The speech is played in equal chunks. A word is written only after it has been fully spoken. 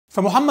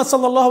فمحمد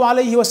صلى الله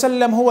عليه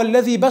وسلم هو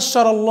الذي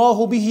بشر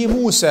الله به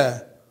موسى.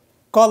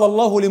 قال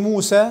الله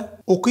لموسى: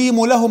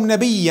 أقيم لهم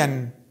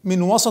نبيا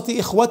من وسط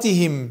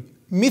إخوتهم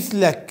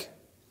مثلك.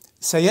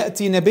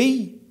 سيأتي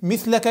نبي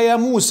مثلك يا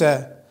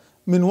موسى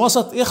من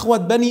وسط إخوة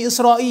بني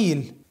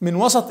إسرائيل. من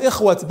وسط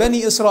إخوة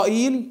بني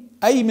إسرائيل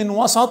أي من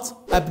وسط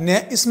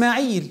أبناء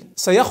إسماعيل.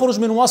 سيخرج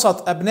من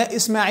وسط أبناء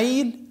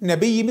إسماعيل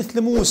نبي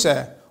مثل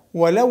موسى.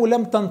 ولو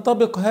لم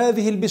تنطبق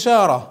هذه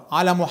البشارة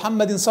على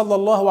محمد صلى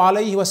الله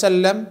عليه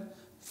وسلم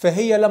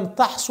فهي لم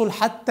تحصل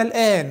حتى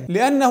الآن،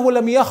 لأنه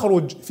لم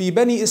يخرج في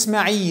بني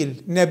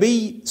إسماعيل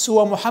نبي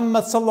سوى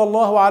محمد صلى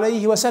الله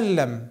عليه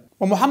وسلم.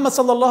 ومحمد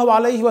صلى الله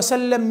عليه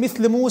وسلم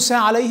مثل موسى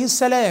عليه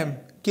السلام،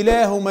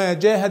 كلاهما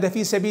جاهد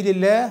في سبيل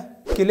الله،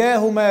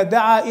 كلاهما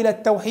دعا إلى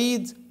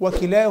التوحيد،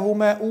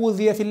 وكلاهما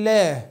أوذي في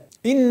الله.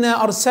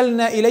 إنا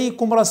أرسلنا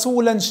إليكم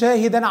رسولا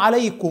شاهدا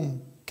عليكم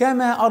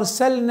كما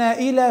أرسلنا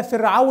إلى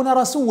فرعون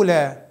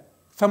رسولا.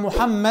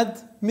 فمحمد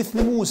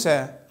مثل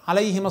موسى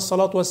عليهما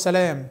الصلاة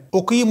والسلام.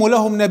 أقيم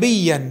لهم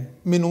نبيا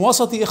من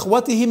وسط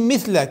إخوتهم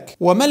مثلك.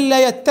 ومن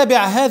لا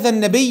يتبع هذا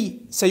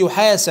النبي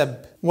سيحاسب،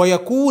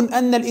 ويكون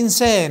أن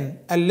الإنسان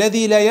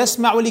الذي لا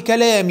يسمع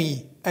لكلامي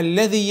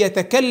الذي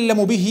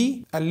يتكلم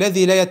به،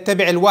 الذي لا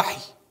يتبع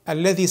الوحي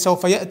الذي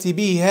سوف يأتي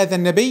به هذا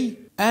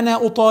النبي،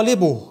 أنا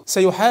أطالبه.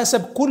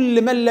 سيحاسب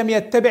كل من لم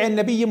يتبع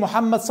النبي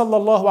محمد صلى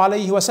الله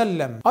عليه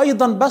وسلم.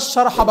 أيضا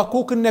بشر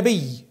حبقوق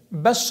النبي،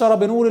 بشر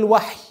بنور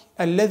الوحي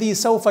الذي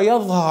سوف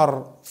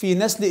يظهر في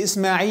نسل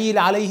إسماعيل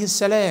عليه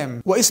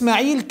السلام.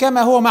 وإسماعيل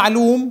كما هو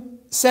معلوم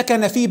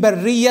سكن في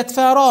برية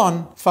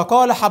فاران.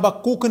 فقال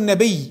حبقوق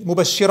النبي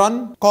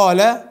مبشرا،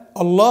 قال: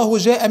 الله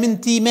جاء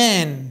من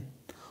تيمان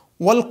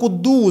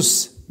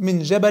والقدوس من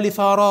جبل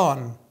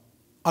فاران.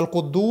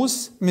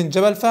 القدوس من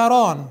جبل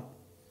فاران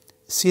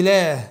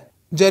سلاه،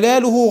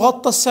 جلاله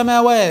غطى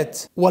السماوات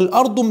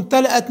والأرض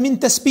امتلأت من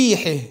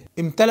تسبيحه.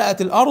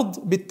 امتلأت الأرض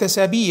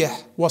بالتسابيح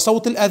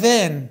وصوت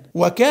الأذان.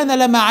 وكان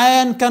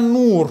لمعان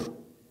كالنور،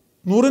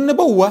 نور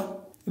النبوة،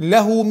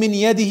 له من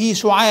يده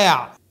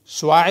شعاع،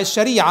 شعاع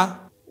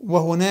الشريعة،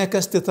 وهناك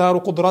استتار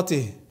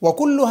قدرته.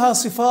 وكلها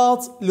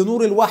صفات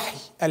لنور الوحي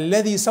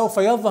الذي سوف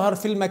يظهر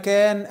في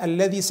المكان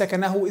الذي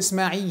سكنه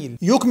إسماعيل.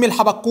 يكمل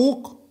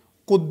حبقوق: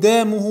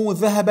 قدامه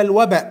ذهب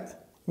الوبأ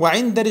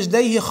وعند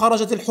رجليه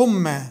خرجت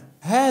الحمى.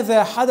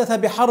 هذا حدث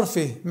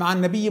بحرفه مع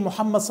النبي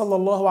محمد صلى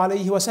الله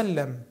عليه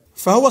وسلم.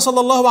 فهو صلى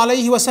الله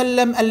عليه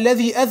وسلم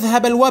الذي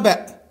أذهب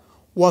الوبأ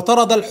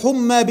وطرد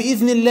الحمى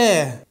بإذن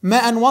الله، ما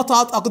أن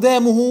وطأت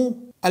أقدامه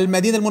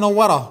المدينة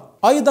المنورة.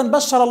 أيضا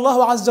بشر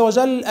الله عز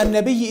وجل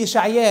النبي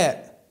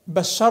إشعياء،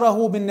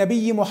 بشره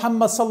بالنبي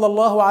محمد صلى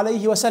الله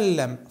عليه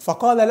وسلم،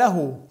 فقال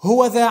له: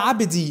 هو ذا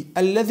عبدي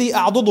الذي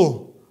أعضده،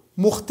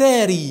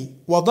 مختاري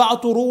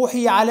وضعت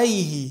روحي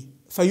عليه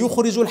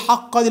فيخرج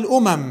الحق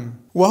للأمم.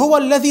 وهو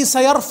الذي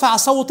سيرفع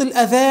صوت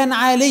الأذان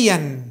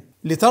عاليا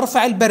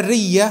لترفع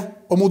البرية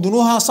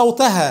ومدنها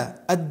صوتها،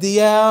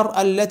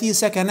 الديار التي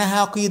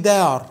سكنها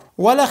قيدار.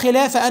 ولا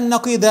خلاف أن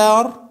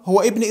قيدار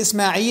هو ابن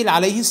إسماعيل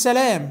عليه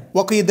السلام،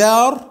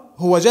 وقيدار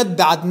هو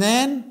جد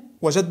عدنان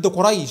وجد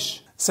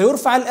قريش.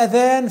 سيرفع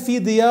الأذان في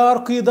ديار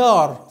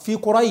قيدار في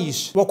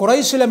قريش،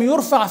 وقريش لم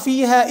يرفع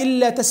فيها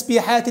إلا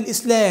تسبيحات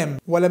الإسلام،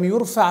 ولم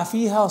يرفع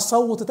فيها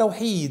صوت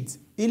توحيد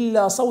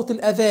إلا صوت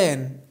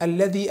الأذان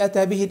الذي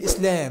أتى به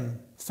الإسلام.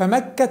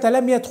 فمكة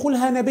لم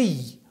يدخلها نبي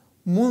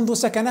منذ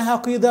سكنها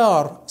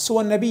قيدار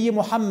سوى النبي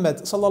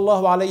محمد صلى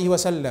الله عليه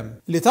وسلم،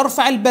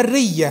 لترفع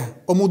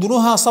البرية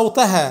ومدنها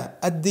صوتها،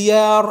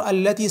 الديار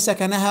التي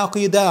سكنها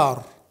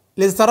قيدار.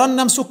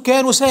 لتترنم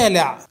سكان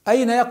سالع.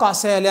 أين يقع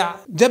سالع؟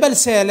 جبل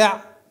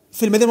سالع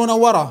في المدينة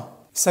المنورة.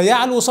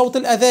 سيعلو صوت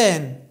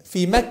الأذان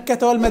في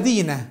مكة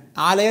والمدينة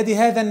على يد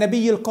هذا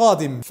النبي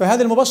القادم.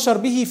 فهذا المبشر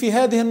به في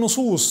هذه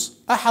النصوص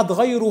أحد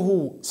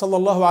غيره صلى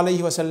الله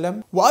عليه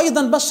وسلم.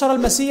 وأيضا بشر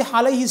المسيح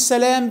عليه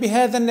السلام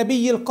بهذا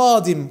النبي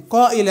القادم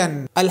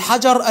قائلا: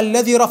 الحجر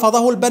الذي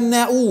رفضه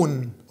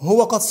البناؤون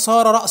هو قد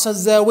صار رأس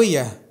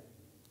الزاوية.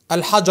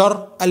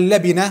 الحجر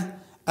اللبنة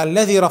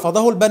الذي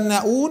رفضه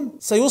البناؤون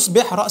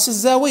سيصبح رأس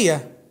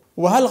الزاوية.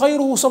 وهل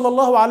غيره صلى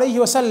الله عليه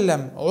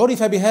وسلم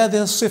عرف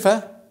بهذه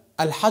الصفة؟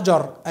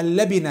 الحجر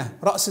اللبنة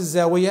رأس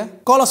الزاوية.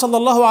 قال صلى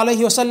الله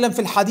عليه وسلم في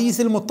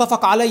الحديث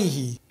المتفق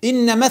عليه: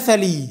 إن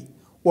مثلي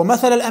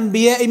ومثل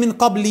الأنبياء من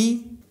قبلي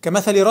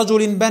كمثل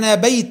رجل بنى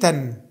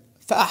بيتا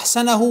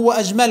فأحسنه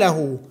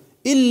وأجمله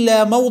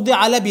إلا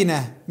موضع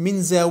لبنة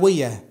من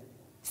زاوية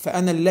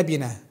فأنا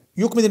اللبنة.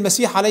 يكمل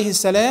المسيح عليه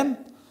السلام: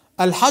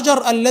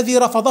 الحجر الذي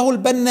رفضه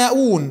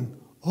البناؤون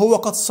هو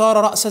قد صار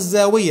رأس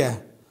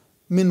الزاوية،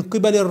 من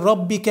قبل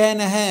الرب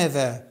كان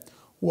هذا،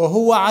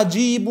 وهو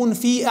عجيب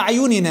في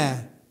أعيننا.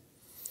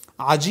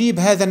 عجيب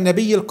هذا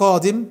النبي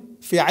القادم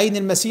في عين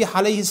المسيح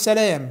عليه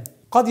السلام.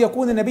 قد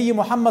يكون النبي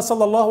محمد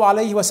صلى الله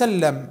عليه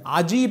وسلم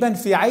عجيبا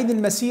في عين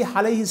المسيح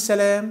عليه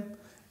السلام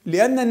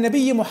لأن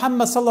النبي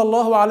محمد صلى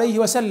الله عليه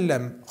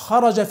وسلم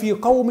خرج في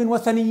قوم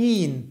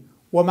وثنيين،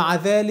 ومع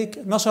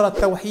ذلك نشر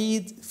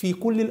التوحيد في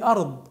كل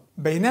الأرض،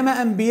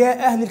 بينما أنبياء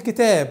أهل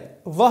الكتاب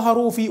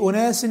ظهروا في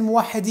أناس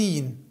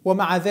موحدين،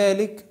 ومع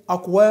ذلك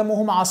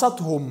أقوامهم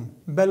عصتهم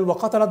بل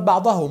وقتلت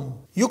بعضهم.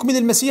 يكمل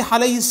المسيح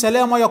عليه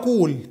السلام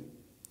ويقول: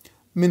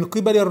 من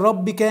قبل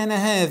الرب كان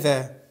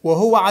هذا،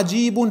 وهو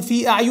عجيب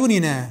في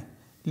أعيننا،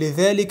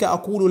 لذلك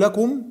أقول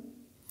لكم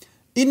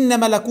إن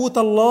ملكوت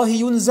الله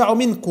ينزع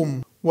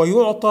منكم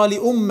ويعطى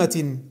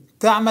لأمة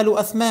تعمل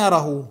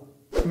أثماره.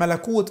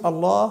 ملكوت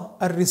الله،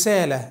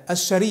 الرسالة،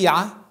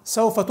 الشريعة،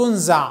 سوف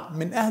تنزع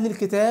من أهل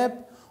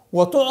الكتاب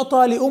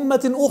وتعطى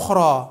لأمة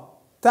أخرى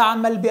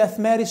تعمل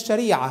بأثمار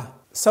الشريعة.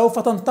 سوف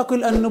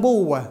تنتقل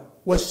النبوة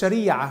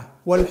والشريعة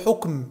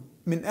والحكم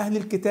من أهل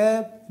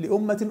الكتاب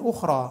لأمة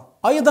أخرى.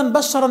 أيضا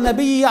بشر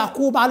النبي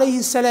يعقوب عليه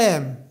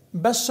السلام،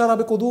 بشر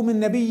بقدوم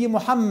النبي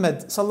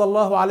محمد صلى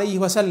الله عليه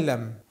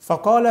وسلم،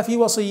 فقال في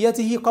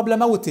وصيته قبل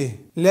موته: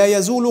 لا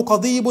يزول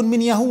قضيب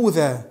من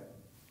يهوذا،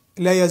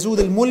 لا يزول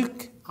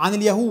الملك عن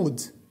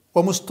اليهود،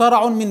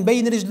 ومشترع من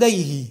بين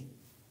رجليه،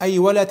 أي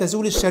ولا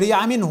تزول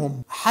الشريعة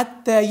منهم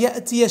حتى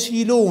يأتي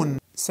شيلون،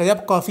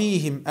 سيبقى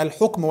فيهم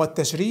الحكم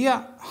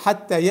والتشريع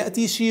حتى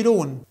يأتي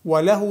شيلون،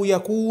 وله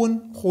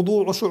يكون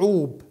خضوع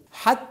شعوب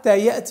حتى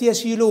يأتي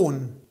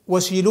شيلون.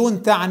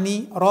 وشيلون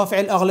تعني رافع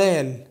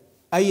الأغلال،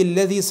 أي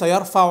الذي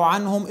سيرفع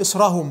عنهم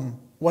إصرهم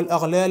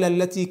والأغلال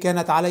التي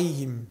كانت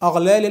عليهم،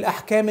 أغلال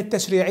الأحكام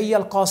التشريعية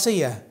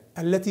القاسية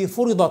التي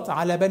فرضت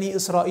على بني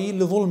إسرائيل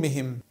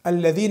لظلمهم،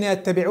 الذين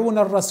يتبعون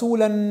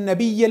الرسول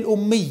النبي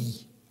الأمي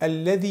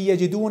الذي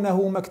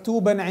يجدونه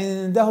مكتوبا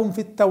عندهم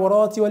في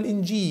التوراة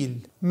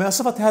والإنجيل. ما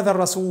صفة هذا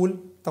الرسول؟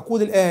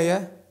 تقول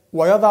الآية: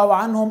 ويضع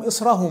عنهم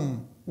إصرهم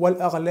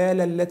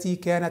والأغلال التي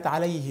كانت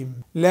عليهم.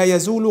 لا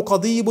يزول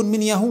قضيب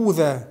من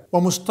يهوذا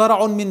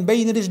ومشترع من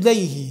بين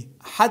رجليه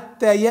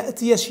حتى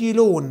يأتي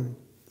شيلون،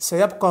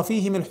 سيبقى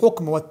فيهم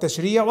الحكم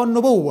والتشريع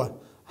والنبوة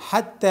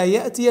حتى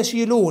يأتي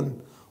شيلون،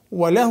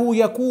 وله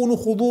يكون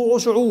خضوع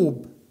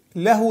شعوب.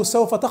 له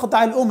سوف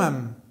تخضع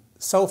الأمم،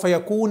 سوف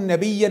يكون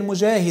نبيا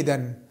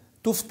مجاهدا،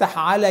 تفتح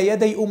على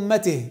يدي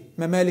أمته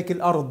ممالك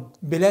الأرض،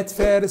 بلاد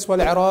فارس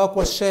والعراق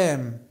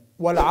والشام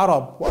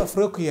والعرب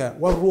وأفريقيا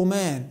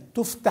والرومان،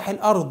 تفتح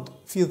الأرض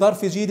في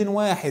ظرف جيل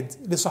واحد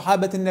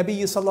لصحابة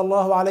النبي صلى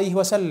الله عليه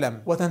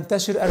وسلم،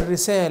 وتنتشر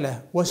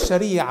الرسالة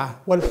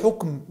والشريعة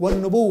والحكم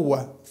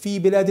والنبوة في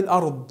بلاد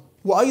الأرض.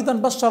 وأيضا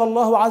بشر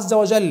الله عز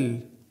وجل،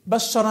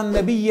 بشر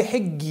النبي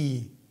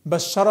حجي،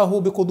 بشره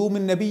بقدوم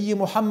النبي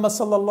محمد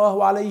صلى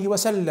الله عليه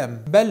وسلم،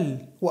 بل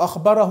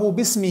وأخبره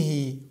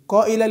باسمه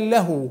قائلا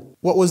له: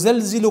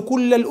 وأزلزل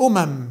كل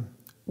الأمم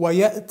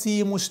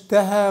ويأتي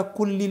مشتهى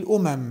كل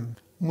الأمم.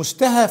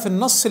 مشتهى في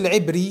النص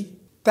العبري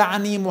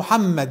تعني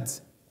محمد،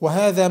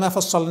 وهذا ما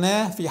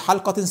فصلناه في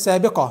حلقة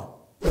سابقة.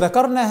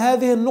 ذكرنا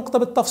هذه النقطة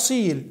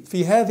بالتفصيل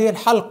في هذه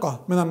الحلقة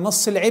من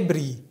النص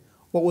العبري: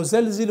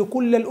 وأزلزل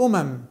كل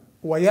الأمم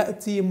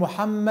ويأتي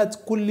محمد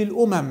كل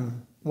الأمم.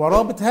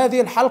 ورابط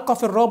هذه الحلقة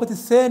في الرابط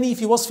الثاني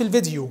في وصف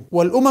الفيديو.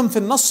 والأمم في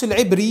النص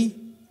العبري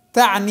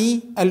تعني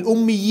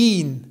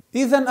الأميين.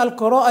 إذن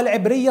القراءة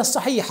العبرية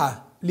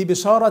الصحيحة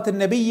لبشارة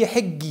النبي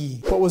حجي: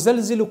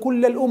 وأزلزل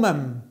كل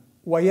الأمم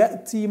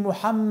ويأتي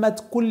محمد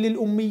كل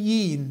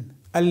الأميين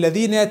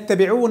الذين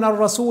يتبعون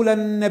الرسول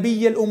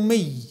النبي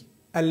الأمي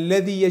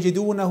الذي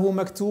يجدونه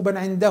مكتوبا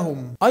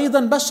عندهم. أيضا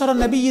بشر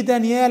النبي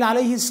دانيال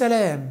عليه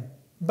السلام،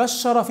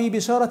 بشر في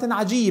بشارة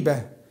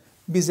عجيبة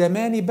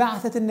بزمان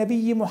بعثة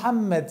النبي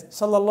محمد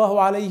صلى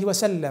الله عليه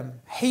وسلم،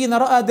 حين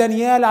رأى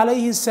دانيال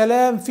عليه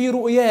السلام في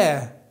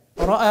رؤياه،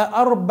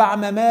 رأى 4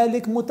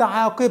 ممالك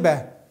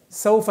متعاقبة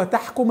سوف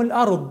تحكم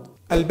الأرض: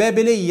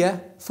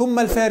 البابلية، ثم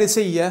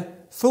الفارسية،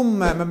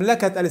 ثم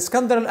مملكة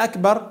الإسكندر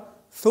الأكبر،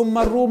 ثم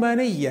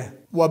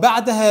الرومانية.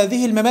 وبعد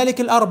هذه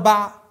الممالك ال4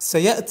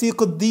 سيأتي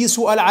قديس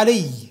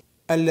العلي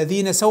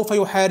الذين سوف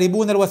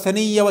يحاربون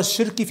الوثنية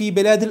والشرك في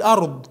بلاد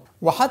الأرض.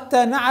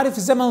 وحتى نعرف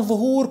زمن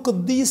ظهور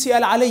قديس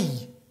العلي،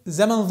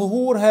 زمن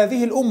ظهور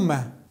هذه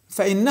الأمة،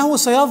 فإنه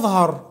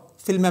سيظهر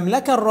في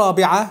المملكة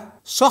الرابعة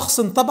شخص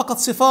انطبقت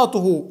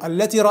صفاته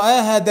التي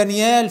رآها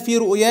دانيال في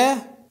رؤياه،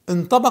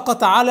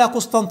 انطبقت على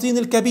قسطنطين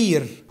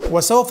الكبير،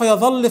 وسوف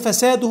يظل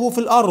فساده في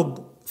الأرض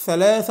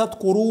 3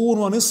 قرون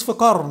ونصف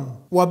قرن.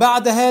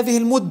 وبعد هذه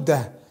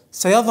المدة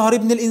سيظهر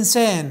ابن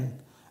الإنسان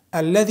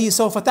الذي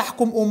سوف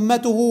تحكم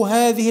أمته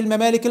هذه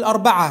الممالك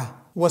ال4،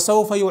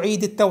 وسوف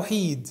يعيد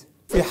التوحيد.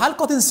 في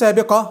حلقة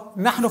سابقة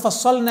نحن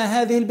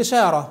فصلنا هذه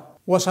البشارة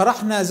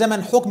وشرحنا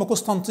زمن حكم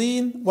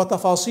قسطنطين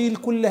وتفاصيل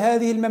كل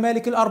هذه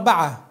الممالك ال4.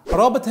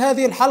 رابط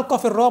هذه الحلقة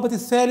في الرابط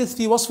الثالث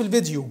في وصف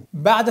الفيديو.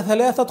 بعد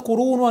 3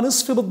 قرون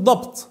ونصف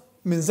بالضبط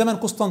من زمن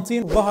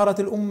قسطنطين ظهرت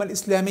الأمة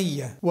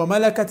الإسلامية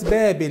وملكت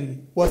بابل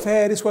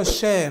وفارس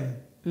والشام.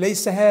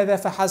 ليس هذا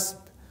فحسب،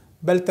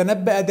 بل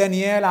تنبأ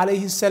دانيال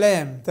عليه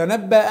السلام،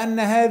 تنبأ أن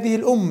هذه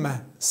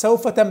الأمة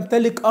سوف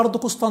تمتلك أرض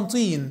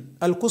قسطنطين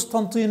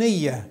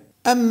القسطنطينية.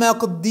 أما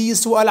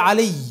قديس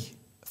العلي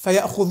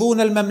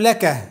فيأخذون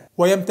المملكة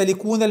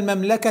ويمتلكون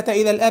المملكة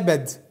إلى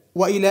الأبد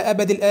وإلى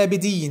أبد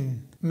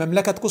الآبدين،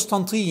 مملكة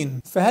قسطنطين.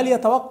 فهل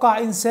يتوقع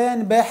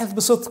إنسان باحث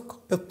بصدق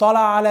اطلع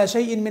على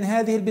شيء من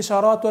هذه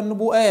البشارات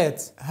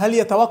والنبوءات، هل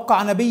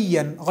يتوقع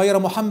نبيا غير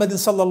محمد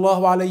صلى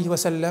الله عليه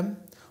وسلم؟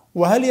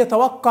 وهل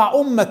يتوقع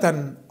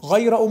أمة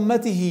غير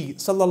أمته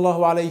صلى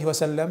الله عليه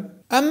وسلم؟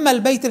 أما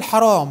البيت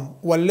الحرام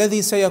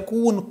والذي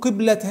سيكون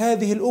قبلة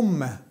هذه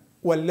الأمة،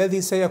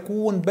 والذي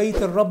سيكون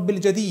بيت الرب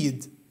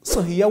الجديد،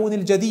 صهيون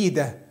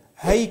الجديدة،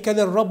 هيكل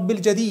الرب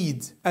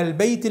الجديد،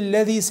 البيت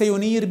الذي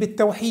سينير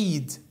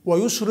بالتوحيد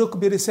ويشرق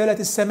برسالة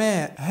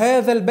السماء،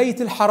 هذا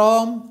البيت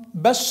الحرام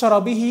بشر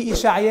به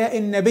إشعياء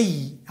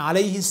النبي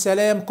عليه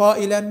السلام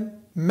قائلا: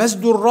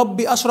 مجد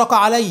الرب أشرق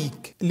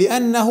عليك،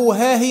 لأنه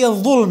ها هي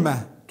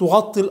الظلمة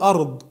تغطي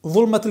الأرض،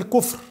 ظلمة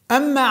الكفر،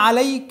 أما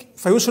عليك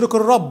فيشرق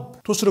الرب،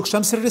 تشرق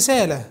شمس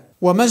الرسالة،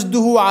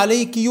 ومجده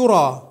عليك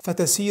يرى،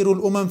 فتسير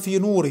الأمم في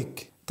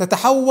نورك،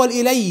 تتحول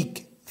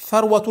إليك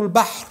ثروة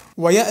البحر،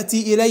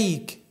 ويأتي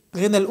إليك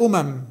غنى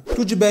الأمم،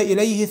 تجبى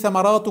إليه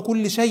ثمرات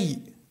كل شيء،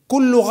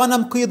 كل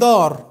غنم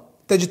قيدار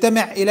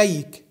تجتمع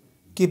إليك،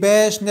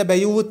 كباش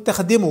نبيوت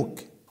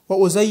تخدمك،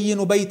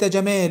 وأزين بيت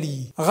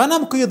جمالي.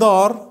 غنم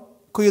قيدار،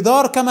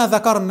 قيدار كما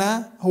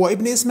ذكرنا هو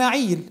ابن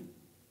إسماعيل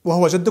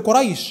وهو جد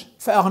قريش،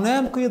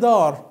 فأغنام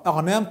قيدار،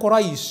 أغنام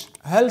قريش،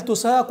 هل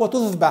تساق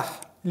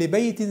وتذبح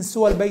لبيت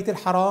سوى البيت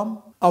الحرام؟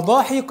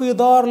 أضاحي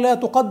قيدار لا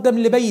تقدم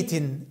لبيت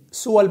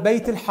سوى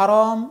البيت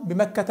الحرام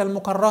بمكة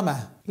المكرمة،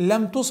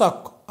 لم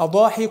تسق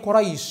أضاحي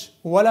قريش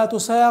ولا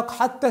تساق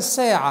حتى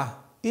الساعة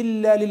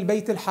إلا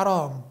للبيت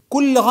الحرام.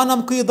 كل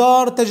غنم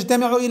قيدار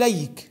تجتمع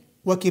إليك،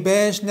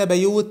 وكباش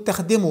نبيوت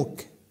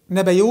تخدمك،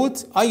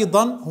 نبيوت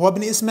أيضا هو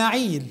ابن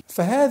إسماعيل،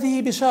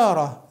 فهذه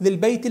بشارة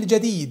للبيت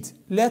الجديد،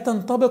 لا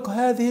تنطبق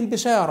هذه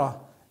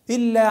البشارة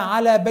إلا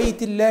على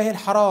بيت الله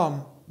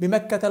الحرام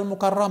بمكة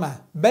المكرمة،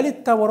 بل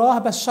التوراة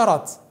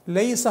بشرت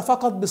ليس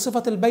فقط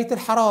بصفة البيت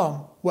الحرام،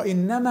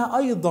 وإنما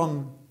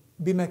أيضا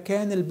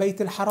بمكان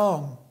البيت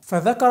الحرام،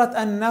 فذكرت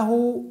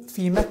أنه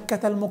في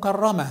مكة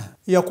المكرمة.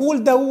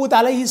 يقول داود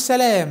عليه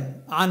السلام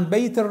عن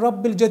بيت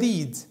الرب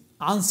الجديد،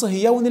 عن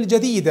صهيون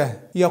الجديدة،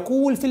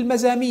 يقول في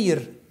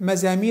المزامير،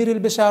 مزامير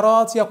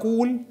البشارات،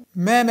 يقول: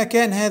 ما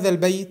مكان هذا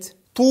البيت؟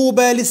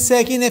 طوبى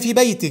للساكن في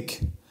بيتك،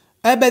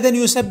 أبدا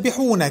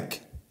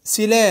يسبحونك،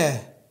 سلاه،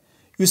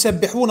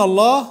 يسبحون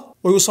الله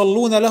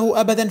ويصلون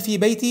له أبدا في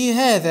بيته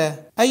هذا.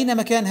 أين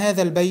مكان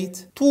هذا البيت؟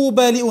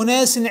 طوبى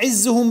لأناس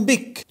عزهم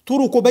بك،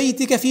 طرق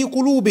بيتك في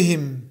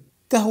قلوبهم،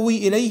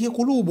 تهوي إليه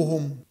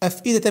قلوبهم،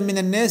 أفئدة من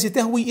الناس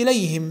تهوي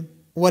إليهم.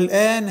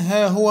 والآن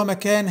ها هو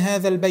مكان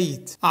هذا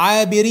البيت،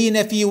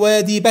 عابرين في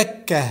وادي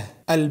بكة،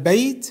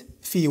 البيت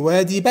في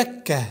وادي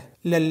بكة،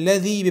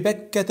 للذي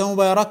ببكة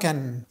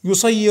مباركا،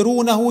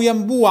 يصيرونه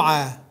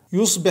ينبوعا،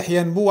 يصبح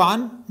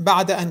ينبوعا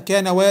بعد أن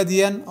كان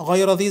واديا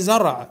غير ذي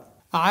زرع.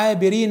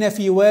 عابرين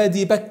في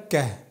وادي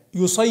بكة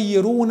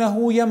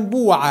يصيرونه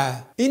ينبوعا.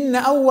 إن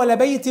أول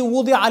بيت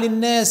وضع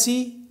للناس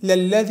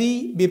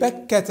للذي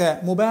ببكة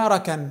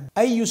مباركا،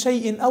 أي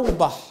شيء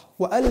أوضح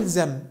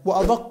وألزم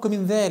وأدق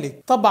من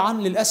ذلك؟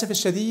 طبعا للأسف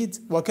الشديد،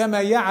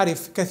 وكما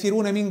يعرف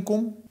كثيرون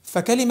منكم،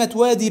 فكلمة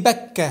وادي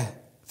بكة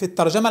في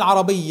الترجمة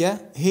العربية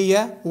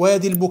هي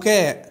وادي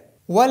البكاء،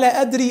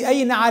 ولا أدري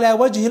أين على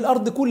وجه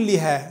الأرض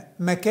كلها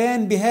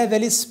مكان بهذا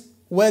الاسم،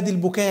 وادي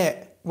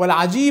البكاء.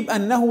 والعجيب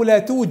أنه لا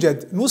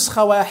توجد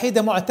نسخة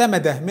واحدة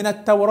معتمدة من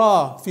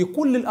التوراة في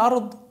كل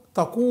الأرض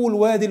تقول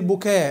وادي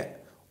البكاء،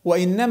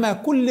 وإنما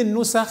كل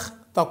النسخ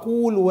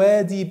تقول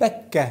وادي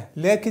بكة،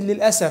 لكن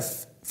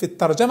للأسف في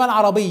الترجمة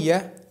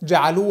العربية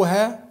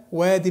جعلوها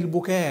وادي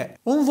البكاء.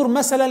 انظر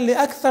مثلا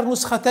لأكثر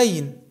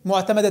نسختين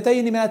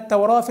معتمدتين من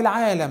التوراة في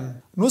العالم،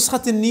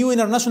 نسخة النيو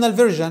انترناشونال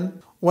فيرجن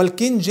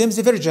والكين جيمس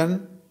فيرجن،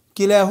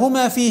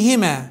 كلاهما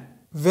فيهما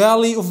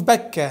Valley of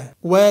بكة،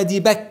 وادي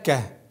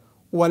بكة،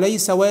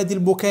 وليس وادي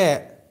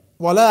البكاء.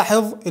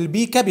 ولاحظ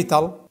البي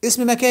كابيتال،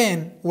 اسم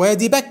مكان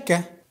وادي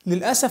بكة.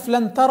 للأسف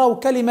لن تروا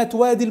كلمة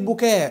وادي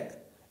البكاء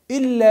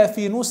إلا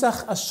في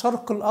نسخ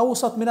الشرق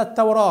الأوسط من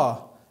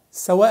التوراة،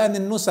 سواء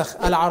النسخ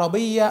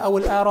العربية أو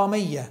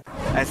الآرامية.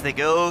 As they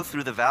go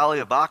through the valley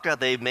of Baca,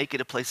 they make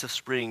it a place of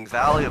springs.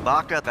 Valley of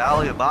Baca,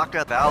 Valley of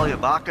Baca, Valley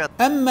of Baca.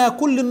 أما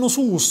كل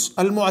النصوص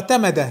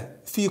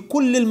المعتمدة في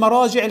كل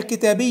المراجع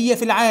الكتابية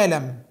في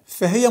العالم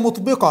فهي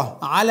مطبقة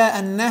على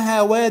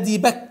أنها وادي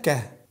بكة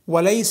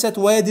وليست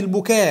وادي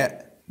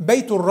البكاء.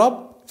 بيت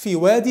الرب في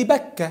وادي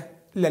بكة،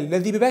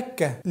 للذي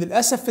ببكة.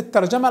 للأسف في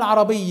الترجمة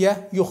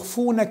العربية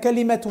يخفون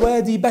كلمة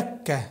وادي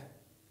بكة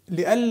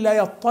لئلا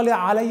يطلع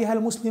عليها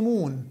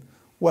المسلمون،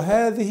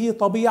 وهذه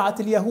طبيعة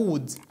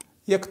اليهود،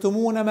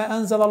 يكتمون ما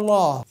أنزل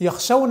الله،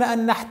 يخشون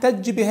أن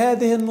نحتج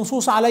بهذه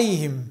النصوص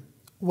عليهم،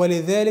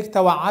 ولذلك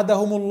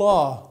توعدهم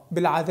الله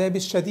بالعذاب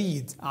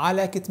الشديد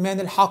على كتمان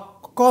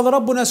الحق. قال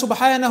ربنا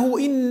سبحانه: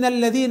 إن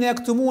الذين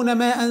يكتمون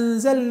ما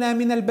أنزلنا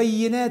من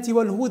البينات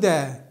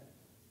والهدى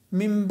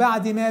من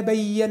بعد ما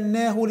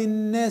بيناه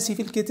للناس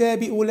في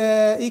الكتاب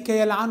أولئك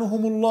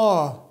يلعنهم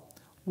الله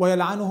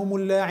ويلعنهم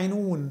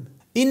اللاعنون.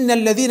 إن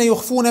الذين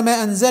يخفون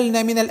ما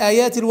أنزلنا من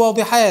الآيات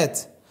الواضحات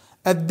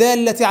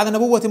الدالة على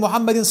نبوة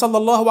محمد صلى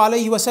الله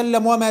عليه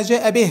وسلم وما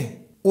جاء به،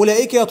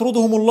 أولئك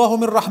يطردهم الله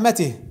من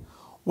رحمته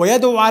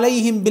ويدعو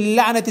عليهم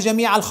باللعنة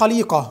جميع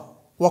الخليقة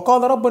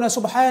وقال ربنا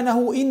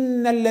سبحانه: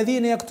 إن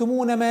الذين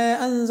يكتمون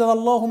ما أنزل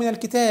الله من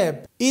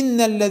الكتاب،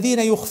 إن الذين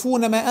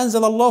يخفون ما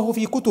أنزل الله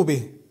في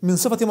كتبه من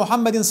صفة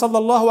محمد صلى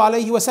الله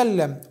عليه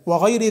وسلم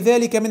وغير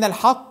ذلك من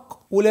الحق،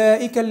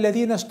 أولئك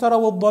الذين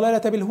اشتروا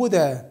الضلالة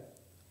بالهدى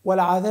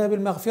والعذاب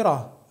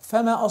بالمغفرة،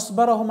 فما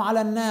أصبرهم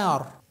على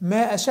النار.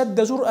 ما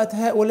أشد جرأة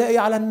هؤلاء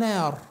على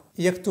النار،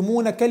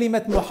 يكتمون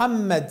كلمة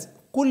محمد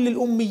كل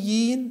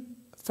الأميين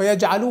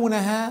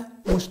فيجعلونها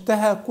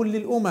مشتهى كل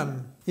الأمم،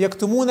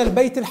 يكتمون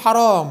البيت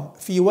الحرام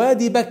في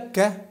وادي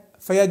بكة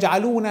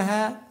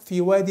فيجعلونها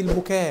في وادي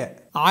البكاء،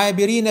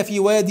 عابرين في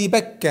وادي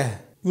بكة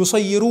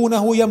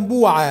يصيرونه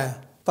ينبوعا.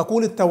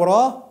 تقول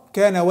التوراة: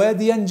 كان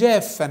واديا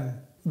جافا،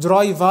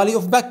 Dry Valley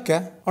of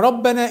بكة.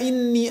 ربنا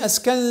إني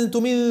أسكنت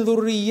من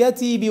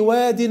ذريتي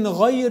بواد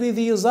غير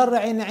ذي زرع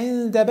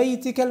عند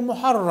بيتك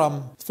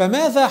المحرم،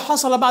 فماذا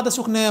حصل بعد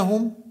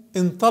سكناهم؟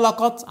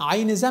 انطلقت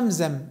عين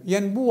زمزم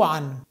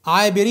ينبوعا،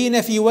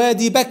 عابرين في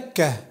وادي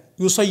بكة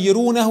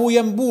يصيرونه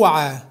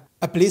ينبوعا،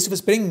 A place of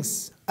springs.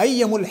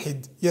 أي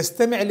ملحد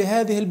يستمع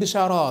لهذه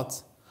البشارات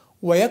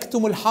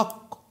ويكتم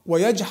الحق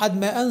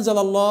ويجحد ما أنزل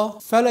الله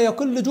فلا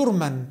يقل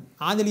جرما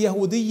عن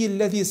اليهودي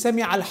الذي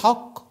سمع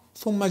الحق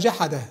ثم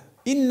جحده.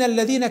 إن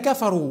الذين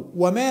كفروا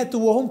وماتوا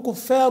وهم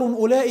كفار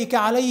أولئك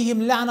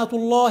عليهم لعنة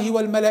الله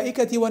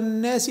والملائكة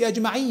والناس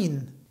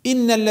أجمعين.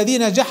 إن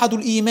الذين جحدوا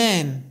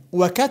الإيمان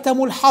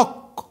وكتموا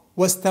الحق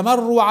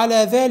واستمروا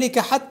على ذلك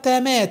حتى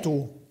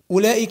ماتوا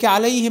أولئك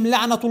عليهم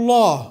لعنة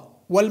الله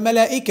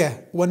والملائكة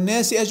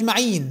والناس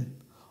أجمعين،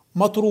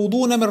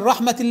 مطرودون من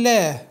رحمة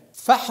الله.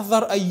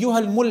 فاحذر أيها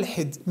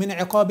الملحد من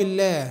عقاب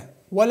الله،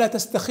 ولا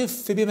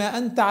تستخف بما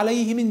أنت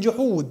عليه من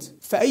جحود.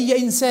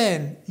 فأي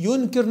إنسان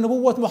ينكر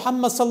نبوة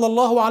محمد صلى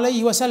الله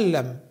عليه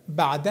وسلم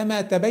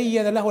بعدما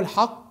تبين له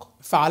الحق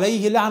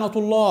فعليه لعنة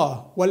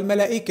الله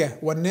والملائكة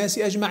والناس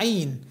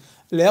أجمعين،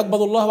 لا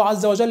يقبل الله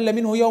عز وجل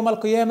منه يوم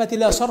القيامة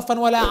لا صرفا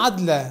ولا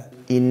عدلا.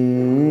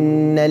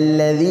 إن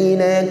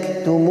الذين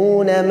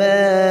يكتمون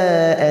ما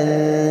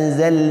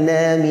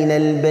أنزلنا من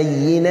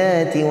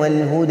البينات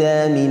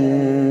والهدى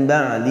من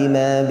بعد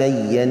ما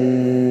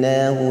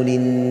بيناه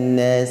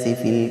للناس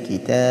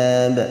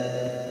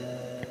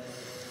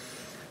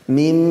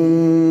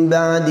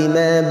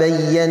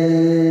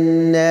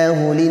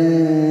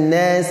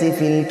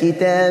في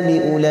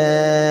الكتاب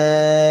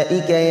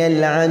أولئك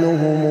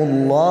يلعنهم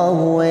الله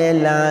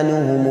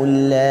ويلعنهم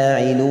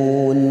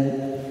اللاعنون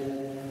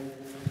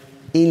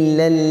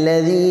إلا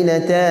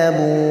الذين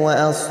تابوا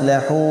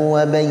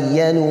وأصلحوا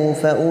وبينوا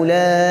فأولئك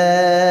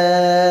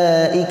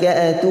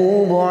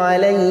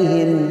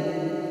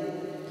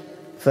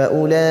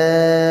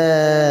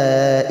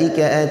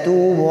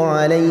أتوب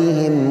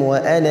عليهم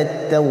وأنا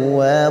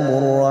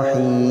التواب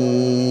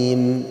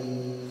الرحيم.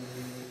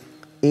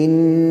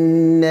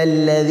 إن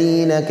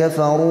الذين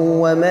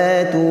كفروا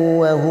وماتوا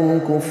وهم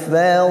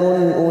كفار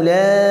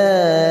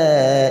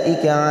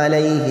أولئك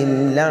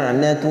عليهم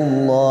لعنة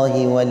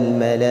الله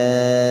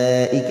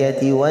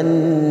والملائكة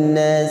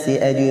والناس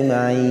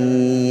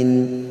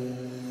أجمعين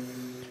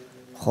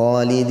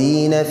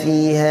خالدين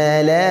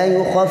فيها لا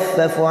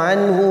يخفف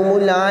عنهم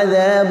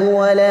العذاب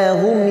ولا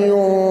هم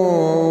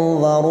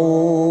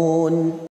ينظرون.